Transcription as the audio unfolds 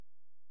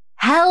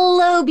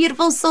Hello,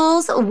 beautiful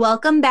souls.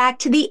 Welcome back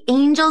to the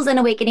Angels and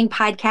Awakening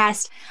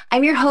podcast.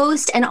 I'm your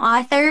host and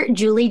author,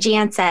 Julie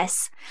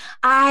Jancius.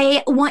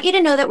 I want you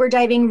to know that we're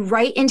diving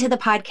right into the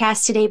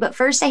podcast today, but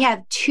first I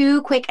have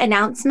two quick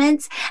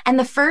announcements, and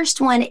the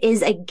first one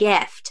is a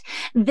gift.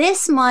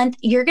 This month,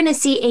 you're going to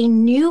see a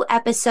new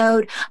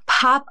episode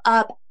pop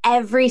up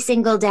every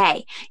single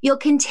day. You'll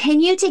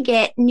continue to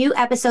get new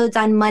episodes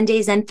on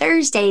Mondays and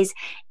Thursdays.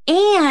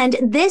 And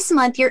this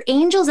month, your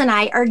angels and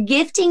I are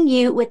gifting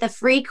you with a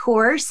free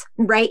course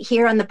right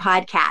here on the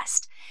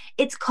podcast.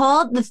 It's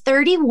called the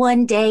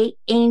 31-Day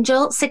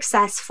Angel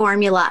Success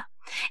Formula.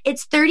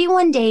 It's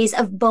 31 days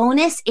of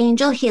bonus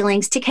angel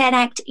healings to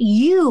connect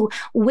you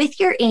with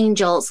your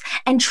angels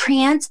and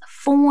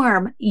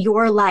transform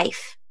your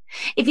life.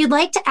 If you'd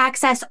like to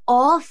access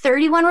all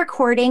 31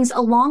 recordings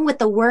along with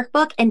the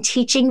workbook and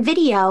teaching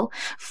video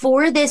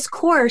for this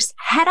course,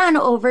 head on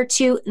over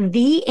to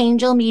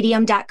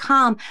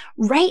theangelmedium.com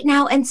right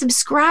now and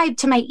subscribe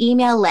to my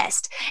email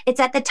list. It's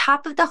at the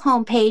top of the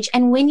homepage,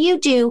 and when you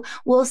do,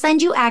 we'll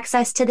send you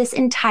access to this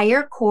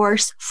entire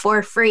course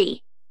for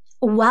free.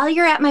 While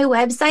you're at my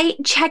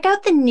website, check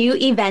out the new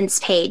events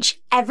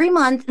page. Every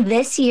month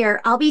this year,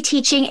 I'll be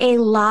teaching a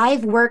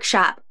live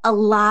workshop, a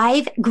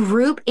live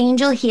group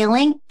angel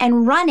healing,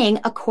 and running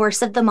a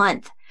course of the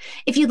month.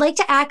 If you'd like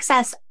to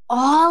access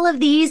all of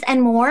these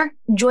and more,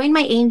 join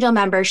my angel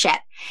membership.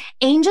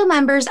 Angel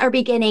members are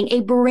beginning a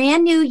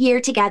brand new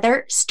year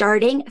together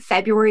starting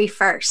February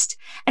 1st,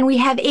 and we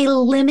have a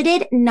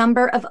limited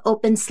number of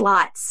open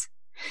slots.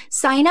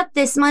 Sign up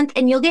this month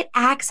and you'll get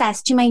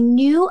access to my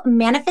new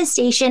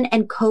manifestation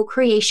and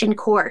co-creation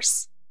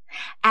course.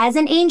 As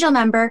an angel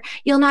member,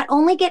 you'll not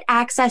only get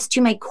access to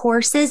my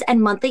courses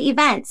and monthly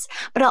events,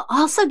 but I'll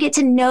also get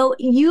to know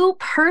you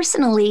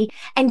personally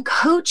and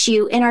coach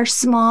you in our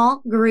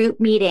small group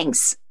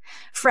meetings.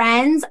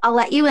 Friends, I'll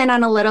let you in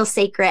on a little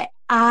secret.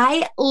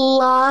 I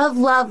love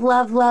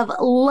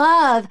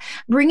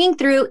bringing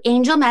through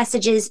angel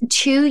messages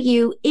to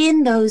you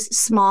in those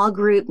small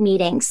group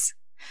meetings.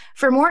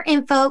 For more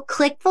info,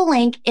 click the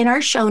link in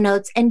our show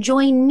notes and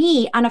join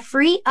me on a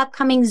free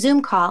upcoming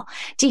Zoom call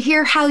to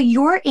hear how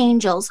your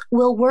angels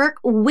will work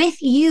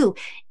with you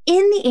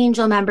in the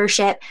angel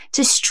membership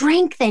to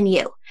strengthen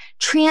you,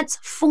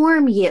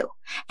 transform you,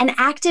 and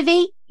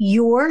activate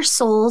your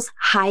soul's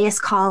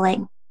highest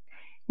calling.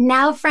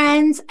 Now,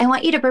 friends, I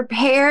want you to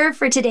prepare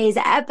for today's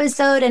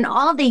episode and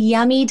all the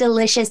yummy,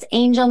 delicious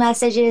angel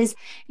messages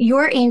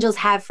your angels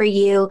have for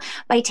you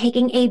by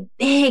taking a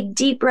big,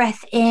 deep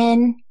breath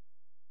in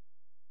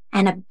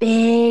and a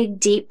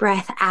big, deep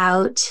breath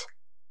out.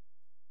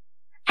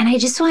 And I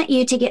just want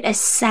you to get a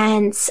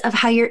sense of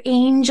how your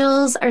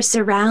angels are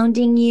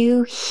surrounding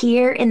you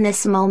here in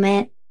this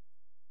moment.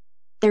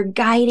 They're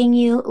guiding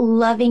you,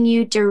 loving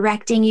you,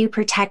 directing you,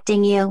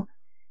 protecting you.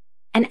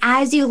 And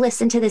as you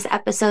listen to this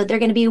episode, they're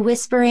going to be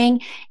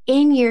whispering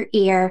in your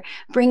ear,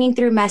 bringing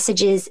through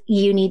messages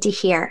you need to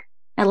hear.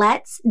 Now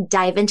let's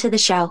dive into the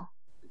show.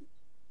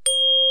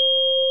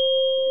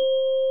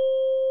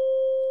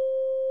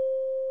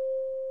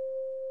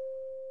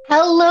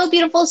 Hello,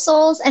 beautiful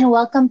souls, and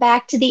welcome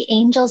back to the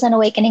Angels and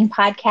Awakening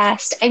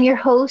podcast. I'm your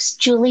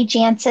host, Julie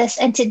Jancius,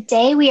 and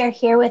today we are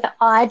here with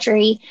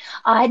Audrey.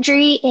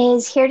 Audrey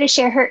is here to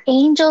share her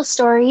angel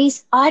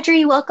stories.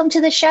 Audrey, welcome to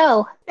the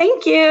show.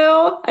 Thank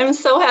you. I'm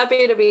so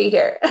happy to be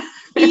here.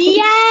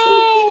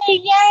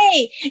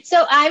 Yay!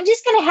 So I'm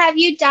just going to have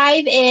you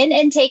dive in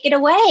and take it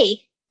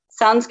away.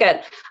 Sounds good.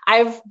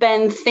 I've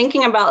been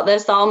thinking about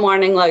this all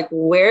morning, like,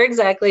 where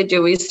exactly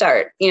do we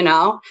start,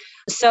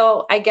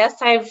 So I guess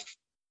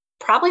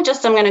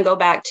I'm going to go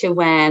back to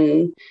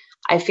when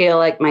I feel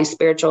like my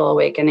spiritual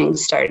awakening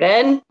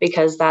started,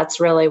 because that's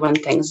really when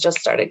things just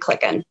started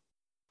clicking.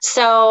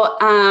 So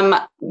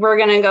we're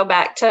going to go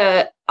back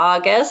to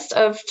August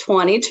of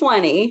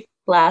 2020,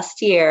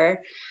 last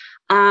year.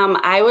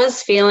 I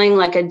was feeling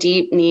like a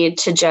deep need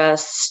to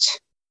just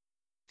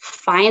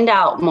find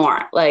out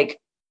more. Like,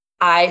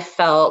 I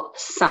felt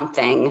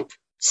something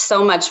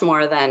so much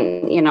more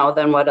than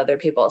what other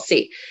people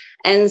see.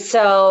 And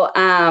so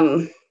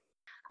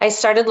I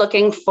started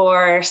looking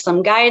for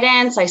some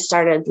guidance. I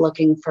started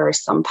looking for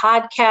some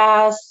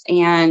podcasts,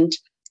 and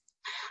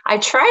I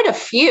tried a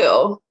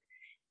few,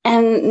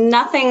 and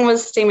nothing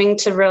was seeming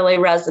to really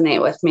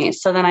resonate with me.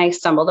 So then I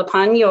stumbled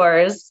upon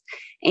yours,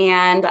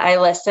 and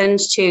I listened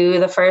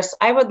to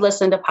I would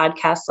listen to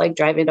podcasts like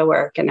driving to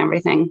work and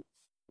everything.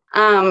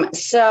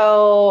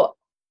 So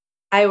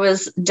I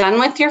was done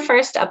with your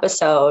first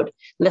episode.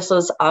 This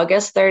was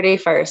August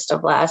 31st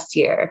of last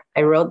year.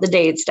 I wrote the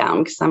dates down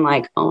because I'm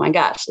like, oh my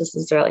gosh, this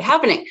is really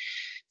happening.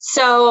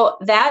 So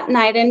that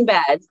night in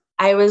bed,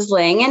 I was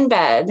laying in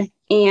bed,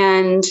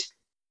 and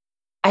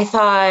I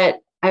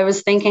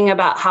was thinking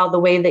about how the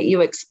way that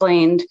you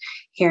explained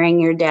hearing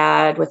your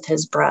dad with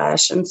his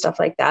brush and stuff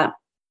like that.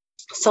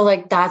 So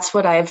like, that's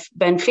what I've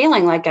been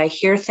feeling like. I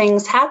hear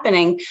things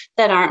happening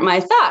that aren't my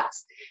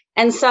thoughts.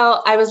 And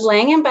so I was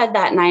laying in bed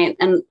that night,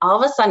 and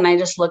all of a sudden I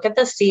just look at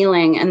the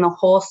ceiling, and the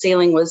whole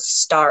ceiling was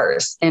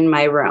stars in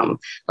my room,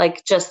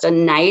 like just a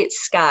night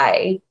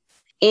sky.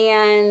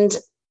 And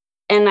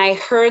I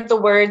heard the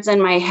words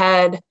in my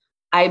head,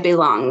 I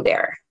belong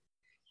there.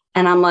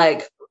 And I'm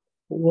like,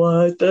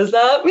 what does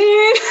that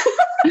mean?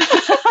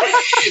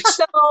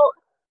 So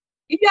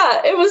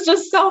yeah, it was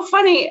just so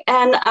funny.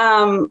 And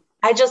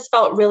I just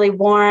felt really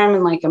warm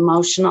and like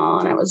emotional.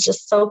 And it was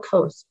just so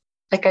cozy,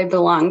 like I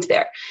belonged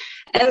there.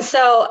 And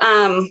so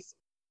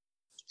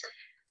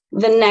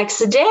the next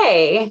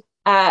day,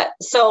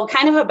 so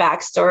kind of a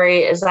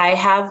backstory is I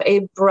have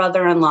a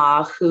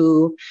brother-in-law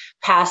who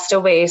passed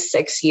away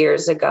 6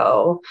 years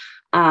ago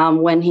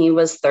when he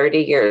was 30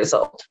 years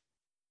old.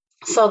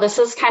 So this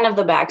is kind of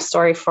the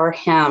backstory for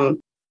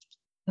him.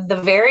 The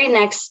very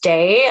next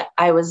day,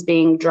 I was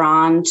being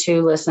drawn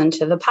to listen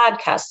to the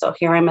podcast. So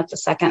here I'm at the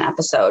second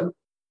episode.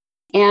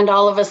 And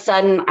all of a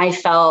sudden, I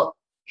felt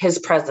his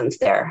presence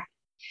there.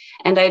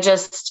 And I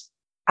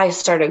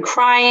started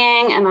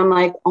crying. And I'm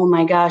like, oh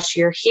my gosh,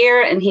 you're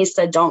here. And he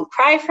said, don't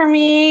cry for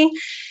me.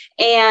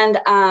 And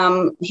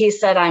he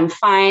said, I'm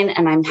fine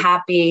and I'm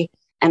happy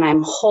and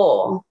I'm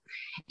whole.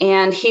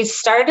 And he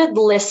started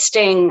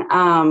listing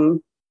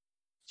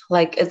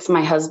like it's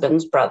my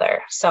husband's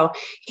brother. So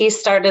he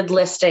started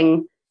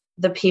listing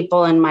the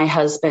people in my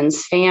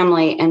husband's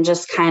family and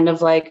just kind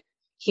of like,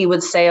 he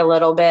would say a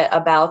little bit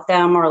about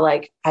them, or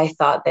like, I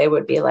thought they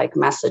would be like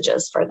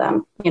messages for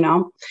them, you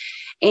know?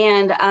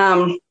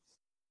 And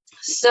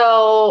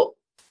so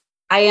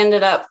I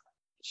ended up,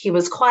 he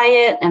was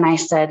quiet and I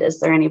said, is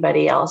there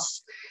anybody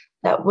else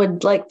that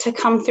would like to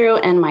come through?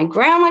 And my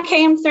grandma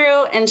came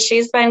through, and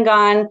she's been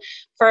gone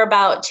for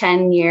about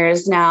 10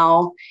 years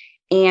now.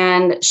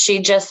 And she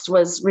just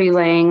was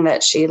relaying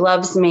that she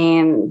loves me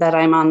and that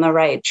I'm on the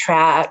right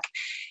track.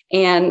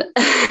 And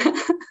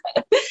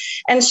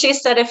and she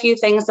said a few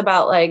things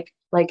about like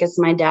it's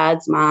my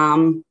dad's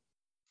mom.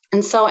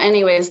 And so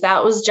anyways,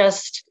 that was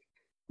just,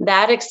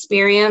 that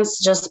experience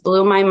just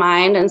blew my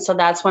mind. And so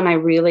that's when I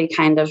really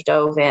kind of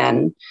dove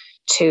in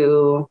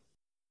to,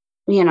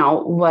 you know,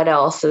 what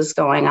else is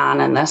going on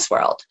in this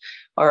world,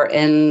 or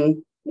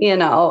in, you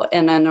know,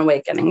 in an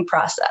awakening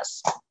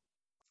process.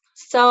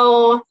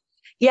 So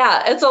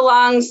yeah, it's a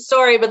long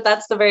story, but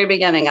that's the very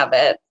beginning of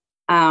it,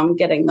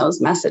 getting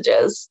those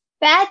messages.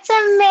 That's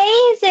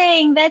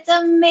amazing. That's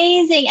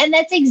amazing. And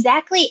that's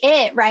exactly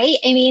it, right?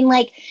 I mean,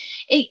 like,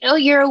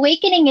 your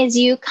awakening is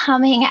you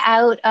coming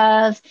out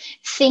of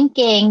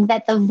thinking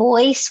that the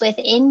voice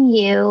within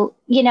you,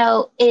 you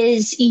know,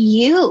 is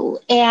you,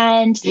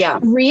 and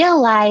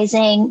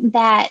realizing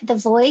that the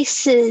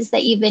voices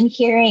that you've been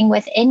hearing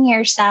within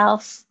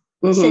yourself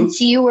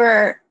since you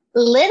were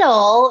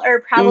little,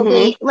 or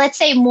probably let's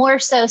say more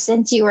so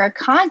since you were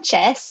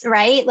conscious,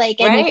 right?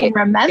 Like, and you can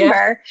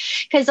remember,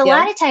 because a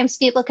lot of times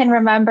people can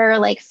remember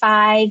like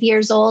 5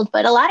 years old,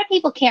 but a lot of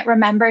people can't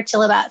remember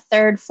till about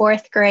 3rd,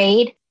 4th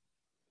grade,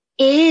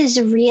 is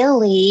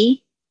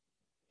really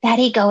that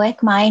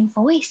egoic mind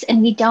voice,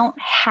 and we don't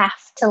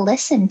have to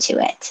listen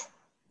to it.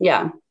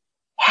 Yeah.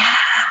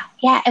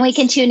 And we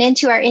can tune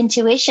into our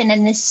intuition,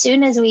 and as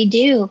soon as we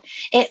do,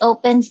 it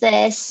opens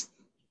this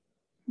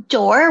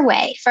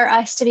doorway for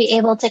us to be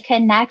able to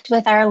connect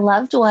with our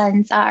loved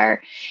ones, our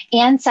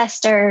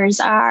ancestors,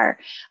 our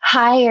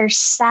higher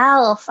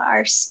self,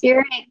 our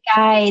spirit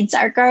guides,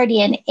 our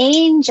guardian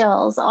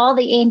angels, all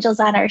the angels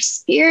on our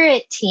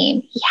spirit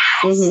team.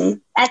 Yes,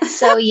 that's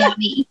so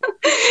yummy.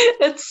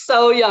 It's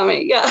so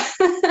yummy. Yeah.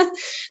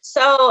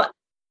 So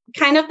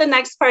kind of the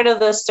next part of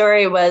the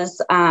story was,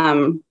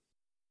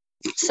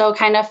 so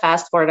kind of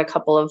fast forward a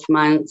couple of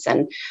months,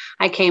 and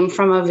I came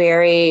from a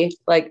very,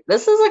 like,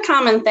 this is a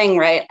common thing,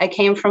 right? I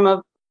came from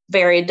a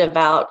very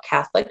devout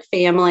Catholic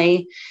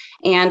family,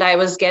 and I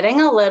was getting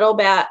a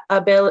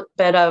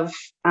bit of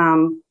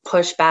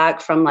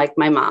pushback from like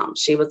my mom.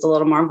 She was a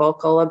little more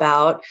vocal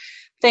about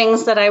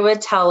things that I would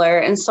tell her.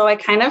 And so I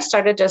kind of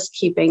started just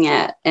keeping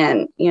it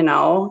in, you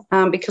know,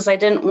 because I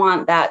didn't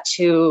want that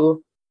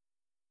to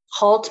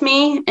halt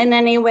me in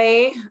any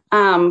way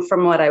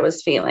from what I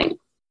was feeling.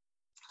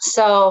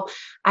 So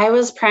I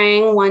was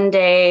praying one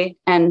day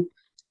and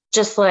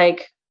just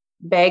like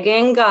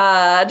begging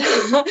God,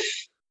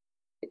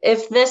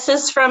 if this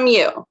is from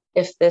you,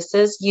 if this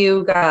is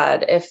you,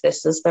 God, if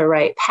this is the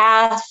right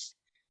path.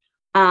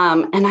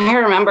 And I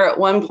remember at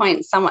one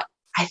point,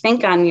 I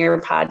think on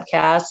your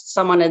podcast,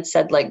 someone had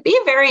said, like, be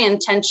very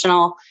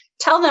intentional,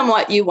 tell them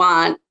what you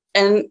want,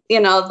 and, you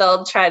know,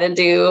 they'll try to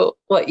do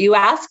what you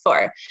ask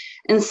for.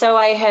 And so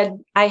I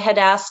had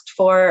asked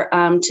for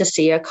to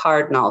see a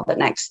cardinal the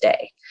next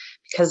day,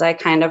 because I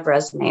kind of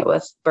resonate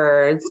with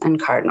birds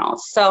and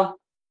cardinals. So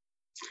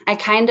I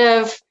kind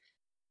of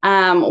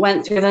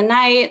went through the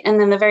night, and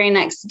then the very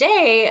next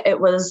day it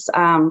was,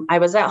 I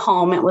was at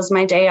home. It was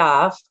my day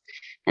off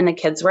and the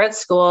kids were at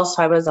school.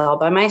 So I was all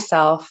by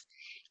myself,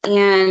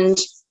 and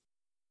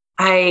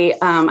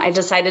I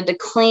decided to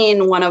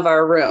clean one of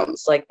our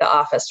rooms, like the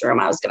office room.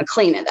 I was going to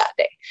clean it that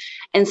day.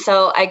 And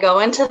so I go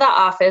into the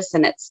office,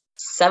 and it's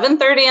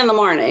 7:30 in the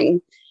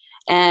morning.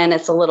 And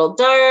it's a little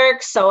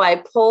dark, so I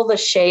pull the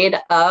shade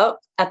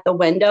up at the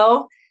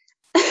window.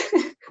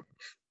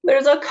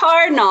 There's a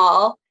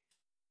cardinal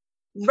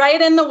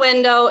right in the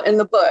window, in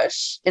the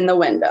bush, in the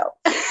window.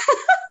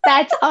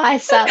 That's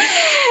awesome.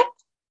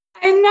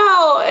 I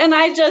know. And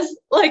I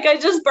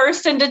just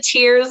burst into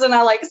tears and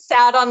I like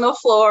sat on the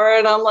floor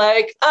and I'm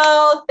like,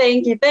 oh,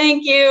 thank you.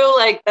 Thank you.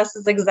 Like, this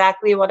is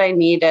exactly what I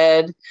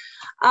needed.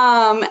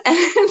 And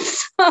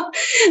so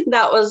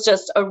that was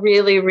just a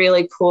really,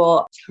 really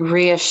cool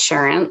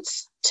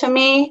reassurance to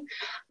me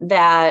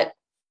that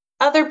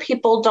other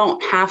people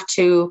don't have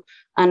to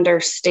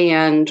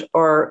understand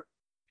or,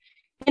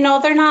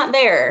 they're not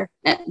there.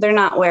 They're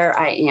not where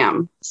I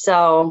am.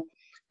 So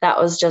that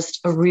was just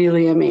a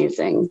really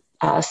amazing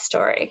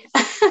story.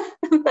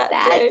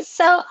 That's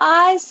so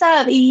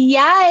awesome.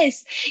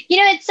 Yes.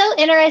 It's so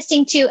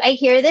interesting too. I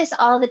hear this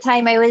all the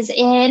time.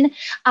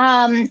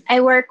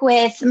 I work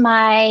with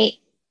my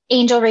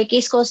Angel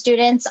Reiki school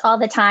students all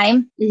the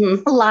time,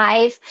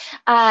 live,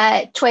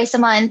 twice a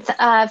month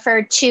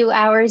for 2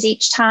 hours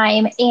each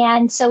time.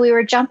 And so we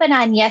were jumping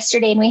on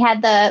yesterday and we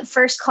had the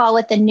first call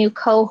with the new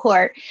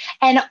cohort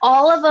and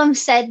all of them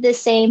said the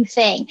same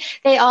thing.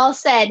 They all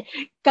said,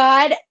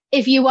 God,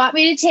 if you want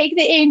me to take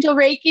the Angel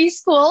Reiki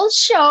school,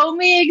 show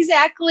me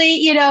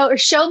exactly, or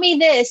show me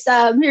this,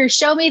 or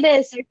show me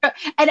this.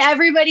 And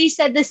everybody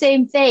said the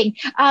same thing.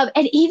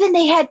 And even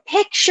they had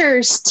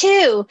pictures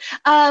too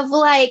of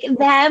like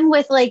them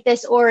with like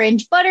this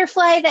orange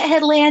butterfly that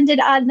had landed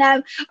on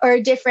them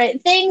or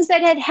different things that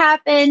had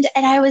happened.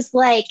 And I was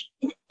like,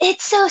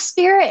 it's so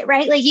spirit,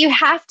 right? Like you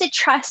have to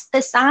trust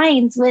the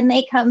signs when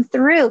they come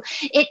through.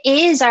 It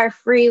is our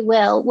free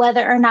will,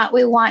 whether or not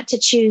we want to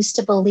choose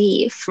to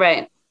believe.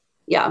 Right.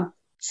 Yeah.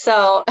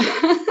 So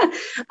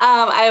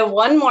I have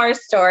one more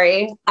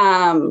story.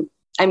 I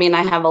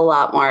have a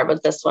lot more,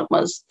 but this one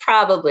was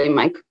probably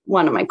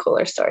one of my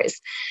cooler stories.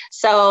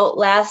 So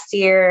last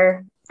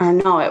year, or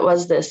no, it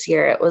was this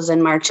year. It was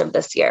in March of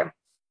this year.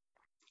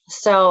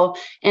 So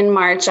in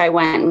March, I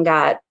went and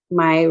got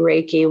my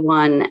Reiki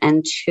 1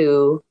 and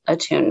 2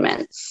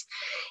 attunements.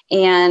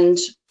 And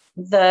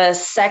the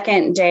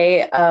second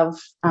day of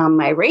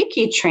my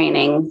Reiki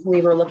training,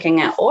 we were looking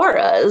at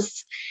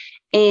auras.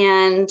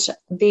 And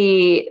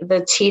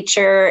the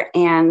teacher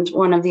and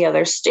one of the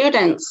other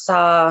students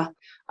saw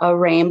a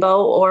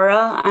rainbow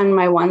aura on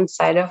my one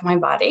side of my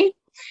body.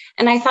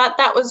 And I thought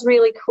that was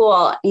really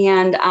cool.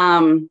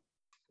 And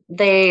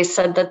they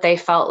said that they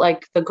felt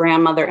like the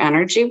grandmother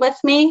energy with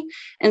me.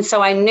 And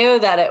so I knew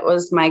that it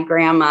was my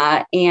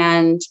grandma.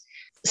 And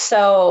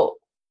so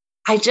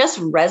I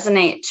just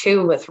resonate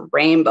too with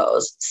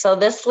rainbows. So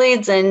this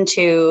leads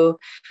into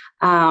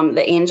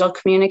the angel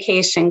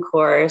communication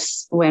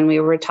course when we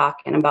were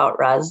talking about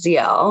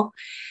Raziel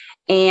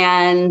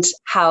and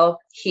how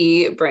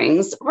he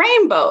brings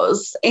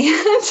rainbows.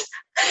 And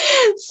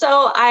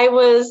so I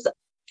was,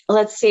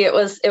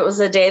 it was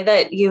a day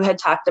that you had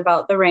talked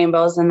about the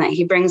rainbows and that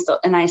he brings,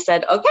 and I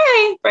said,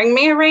 okay, bring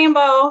me a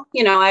rainbow.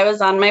 I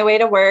was on my way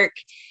to work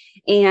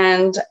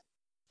and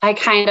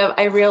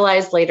I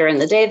realized later in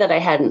the day that I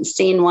hadn't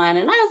seen one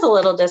and I was a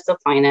little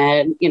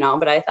disappointed,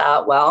 but I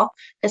thought, well,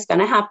 it's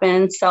going to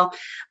happen. So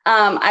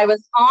I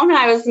was home and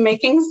I was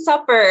making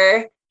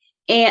supper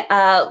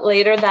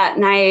later that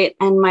night.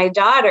 And my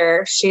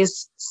daughter,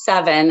 she's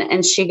 7,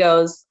 and she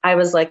goes, I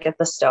was like at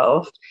the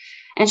stove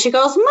and she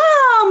goes,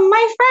 Mom,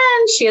 my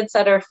friend, she had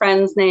said her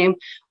friend's name.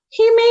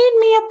 He made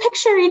me a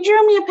picture. He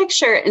drew me a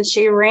picture. And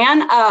she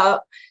ran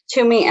up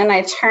to me and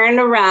I turned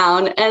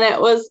around and it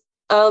was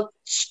a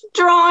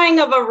drawing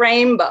of a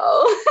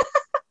rainbow.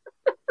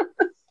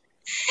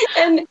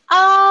 And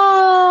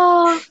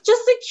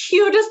just the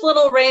cutest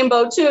little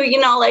rainbow too,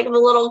 like the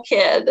little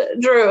kid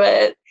drew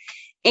it.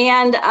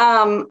 And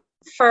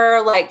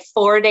for like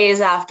 4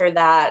 days after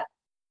that,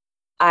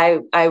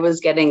 I was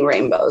getting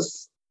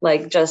rainbows,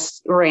 like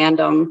just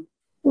random.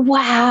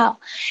 Wow.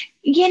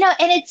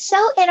 And it's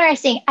so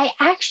interesting. I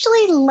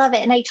actually love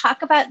it. And I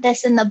talk about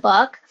this in the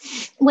book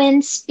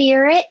when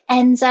spirit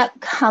ends up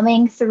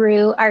coming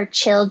through our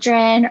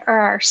children or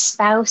our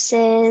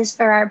spouses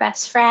or our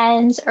best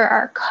friends or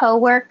our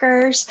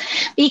coworkers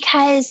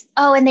because,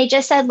 and they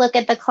just said, look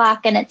at the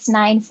clock and it's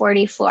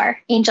 9:44,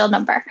 angel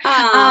number.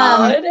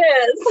 Oh, it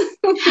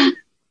is.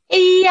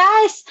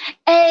 Yes.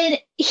 And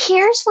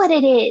here's what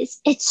it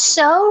is. It's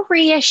so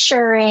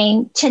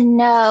reassuring to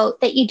know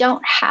that you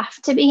don't have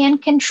to be in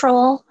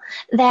control,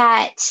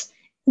 that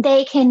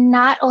they can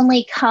not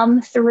only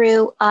come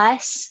through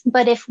us,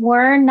 but if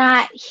we're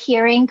not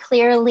hearing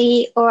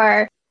clearly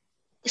or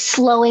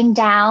slowing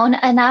down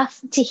enough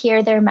to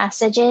hear their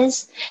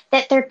messages,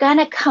 that they're going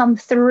to come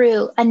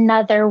through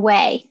another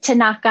way to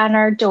knock on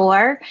our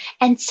door.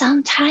 And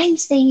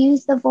sometimes they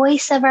use the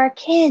voice of our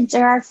kids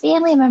or our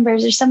family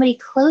members or somebody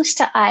close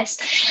to us.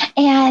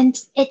 And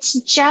it's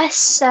just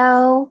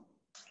so,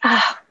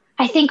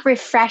 I think,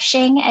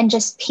 refreshing and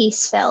just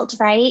peace-filled,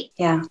 right?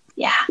 Yeah.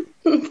 Yeah.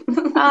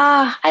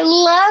 I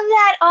love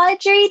that,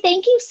 Audrey.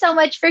 Thank you so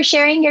much for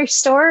sharing your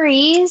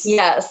stories.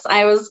 Yes,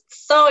 I was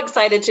so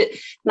excited to,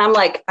 and I'm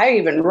like, I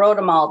even wrote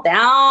them all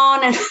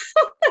down, and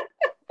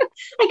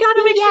I got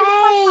to make sure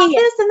I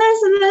this and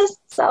this and this.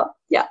 So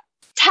yeah.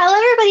 Tell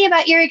everybody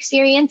about your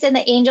experience in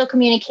the angel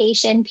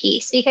communication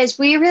piece, because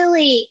we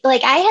really,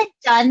 like, I had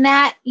done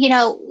that,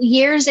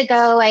 years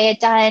ago. I had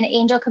done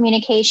angel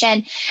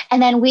communication,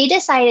 and then we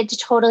decided to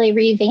totally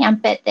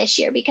revamp it this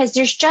year because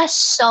there's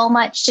just so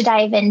much to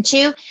dive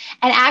into.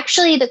 And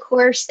actually, the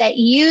course that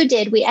you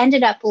did, we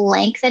ended up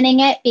lengthening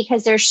it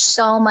because there's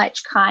so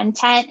much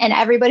content, and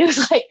everybody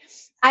was like,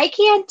 I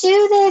can't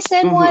do this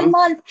in 1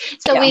 month.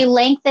 So we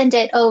lengthened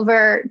it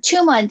over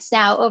 2 months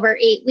now, over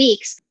 8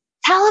 weeks.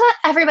 Tell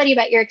everybody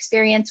about your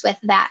experience with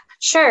that.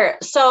 Sure.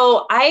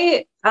 So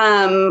I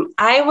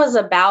was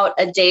about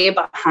a day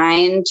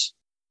behind,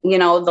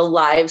 the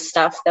live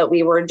stuff that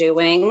we were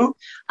doing,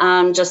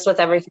 just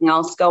with everything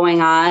else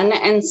going on.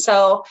 And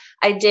so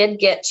I did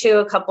get to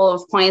a couple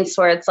of points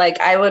where it's like,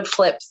 I would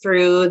flip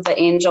through the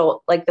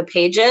angel, like the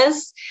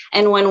pages.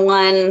 And when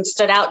one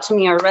stood out to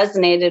me or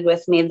resonated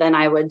with me, then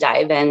I would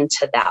dive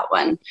into that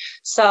one.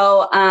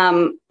 So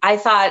I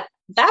thought,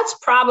 that's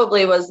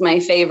probably was my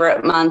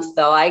favorite month,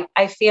 though.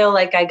 I feel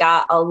like I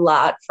got a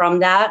lot from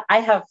that.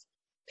 I have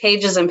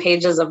pages and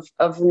pages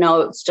of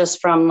notes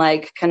just from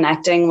like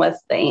connecting with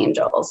the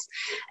angels.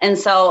 And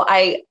so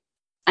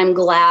I'm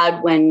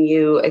glad when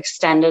you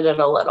extended it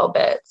a little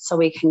bit so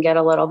we can get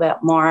a little bit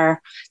more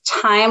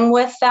time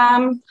with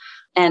them.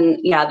 And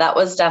yeah, that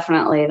was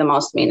definitely the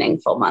most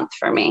meaningful month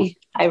for me.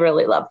 I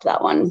really loved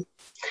that one.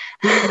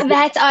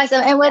 That's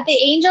awesome. And what the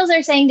angels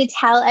are saying to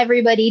tell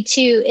everybody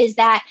too is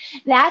that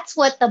that's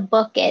what the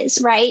book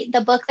is, right?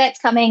 The book that's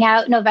coming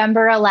out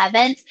November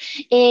 11th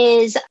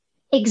is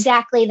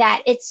exactly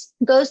that. It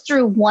goes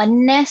through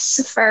oneness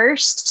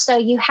first. So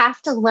you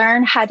have to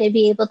learn how to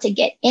be able to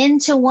get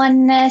into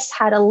oneness,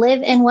 how to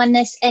live in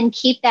oneness, and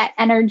keep that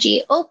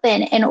energy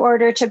open in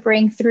order to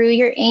bring through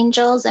your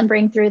angels and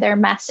bring through their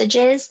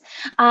messages.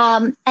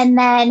 And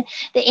then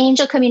the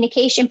angel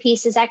communication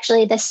piece is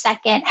actually the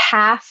second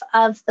half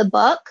of the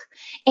book.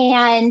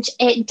 And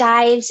it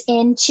dives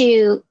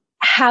into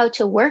how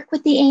to work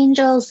with the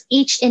angels,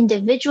 each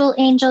individual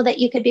angel that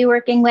you could be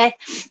working with,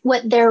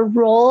 what their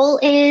role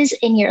is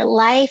in your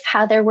life,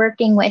 how they're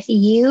working with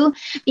you.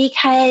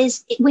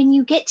 Because when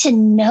you get to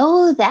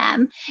know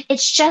them,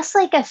 it's just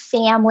like a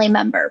family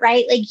member,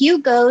 right? Like you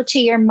go to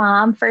your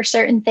mom for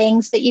certain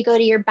things, but you go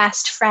to your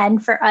best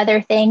friend for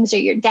other things, or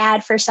your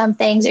dad for some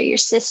things, or your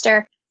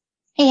sister.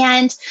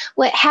 And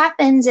what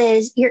happens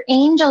is your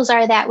angels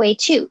are that way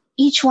too.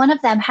 Each one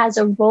of them has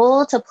a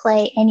role to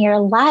play in your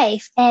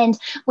life. And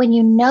when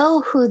you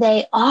know who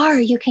they are,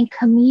 you can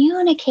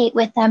communicate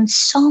with them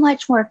so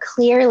much more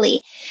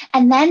clearly.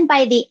 And then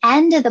by the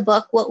end of the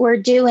book, what we're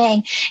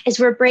doing is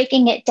we're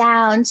breaking it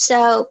down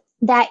so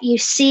that you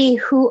see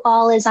who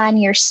all is on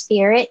your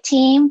spirit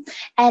team.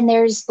 And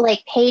there's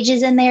like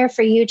pages in there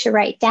for you to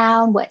write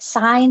down what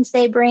signs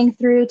they bring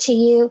through to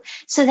you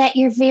so that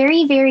you're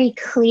very, very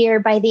clear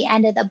by the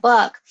end of the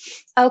book.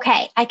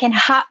 Okay, I can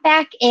hop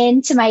back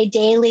into my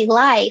daily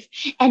life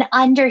and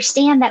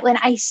understand that when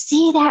I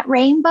see that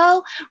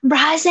rainbow,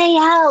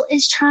 Raziel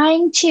is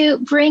trying to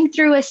bring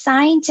through a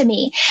sign to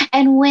me.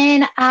 And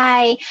when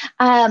I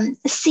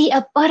see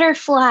a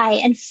butterfly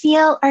and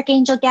feel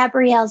Archangel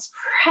Gabriel's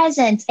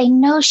presence, I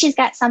know she's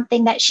got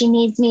something that she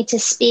needs me to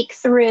speak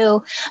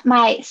through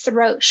my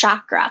throat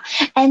chakra.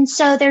 And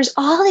so there's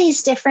all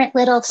these different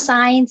little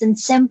signs and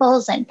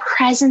symbols and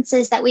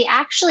presences that we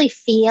actually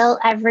feel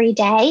every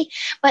day.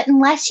 But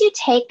unless you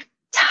take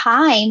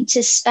time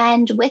to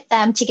spend with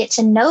them to get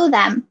to know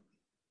them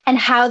and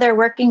how they're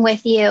working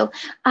with you,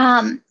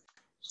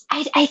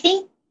 I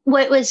think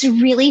what was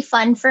really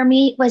fun for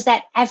me was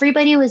that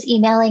everybody was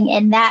emailing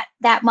in that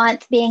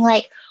month being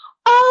like,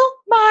 oh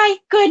my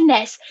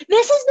goodness,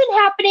 this has been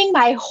happening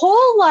my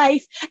whole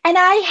life. And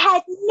I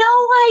had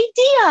no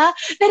idea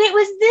that it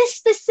was this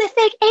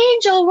specific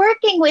angel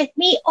working with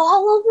me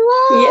all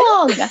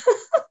along.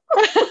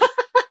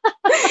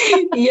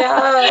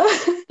 Yeah.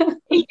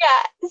 Yeah.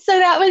 So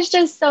that was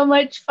just so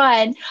much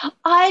fun.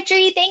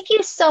 Audrey, thank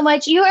you so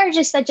much. You are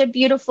just such a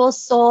beautiful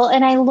soul.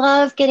 And I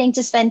love getting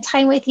to spend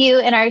time with you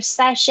in our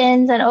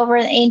sessions and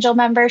over the angel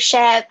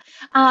membership.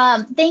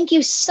 Thank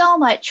you so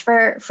much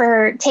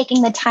for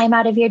taking the time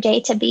out of your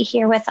day to be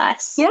here with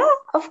us. Yeah,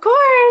 of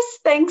course.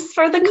 Thanks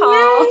for the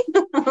call.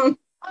 Oh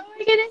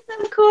my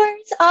goodness, of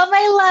course. All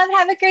my love.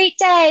 Have a great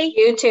day.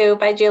 You too.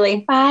 Bye,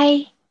 Julie.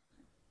 Bye.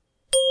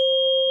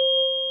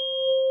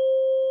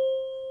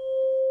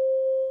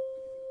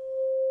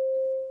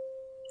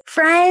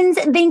 Friends,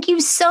 thank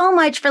you so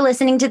much for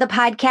listening to the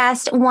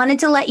podcast. Wanted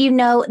to let you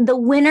know the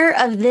winner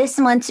of this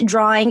month's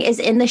drawing is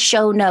in the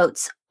show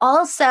notes.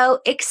 Also,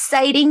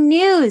 exciting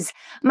news.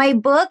 My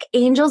book,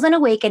 Angels and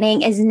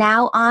Awakening, is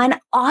now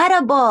on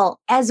Audible,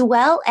 as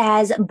well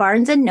as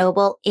Barnes &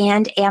 Noble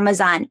and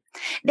Amazon.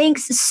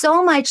 Thanks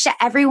so much to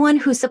everyone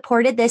who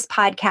supported this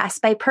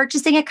podcast by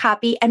purchasing a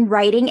copy and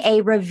writing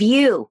a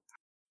review.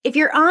 If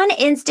you're on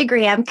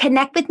Instagram,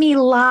 connect with me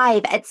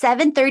live at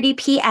 7:30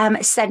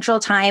 p.m. Central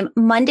Time,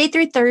 Monday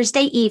through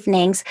Thursday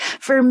evenings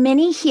for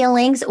mini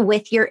healings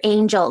with your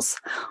angels.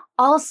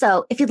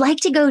 Also, if you'd like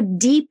to go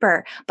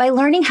deeper by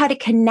learning how to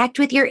connect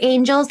with your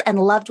angels and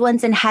loved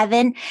ones in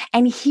heaven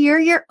and hear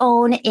your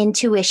own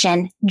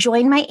intuition,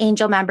 join my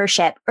angel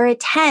membership or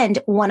attend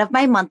one of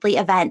my monthly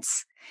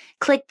events.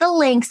 Click the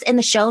links in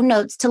the show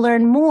notes to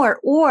learn more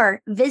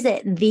or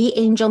visit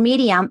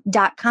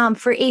theangelmedium.com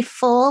for a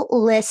full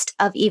list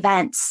of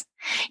events.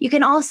 You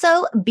can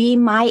also be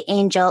my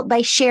angel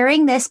by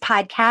sharing this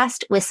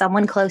podcast with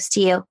someone close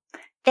to you.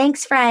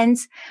 Thanks,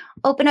 friends.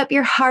 Open up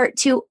your heart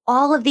to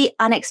all of the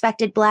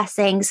unexpected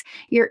blessings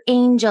your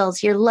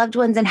angels, your loved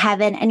ones in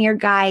heaven, and your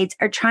guides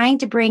are trying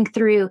to bring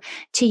through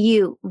to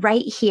you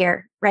right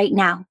here, right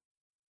now.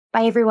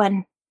 Bye,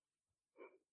 everyone.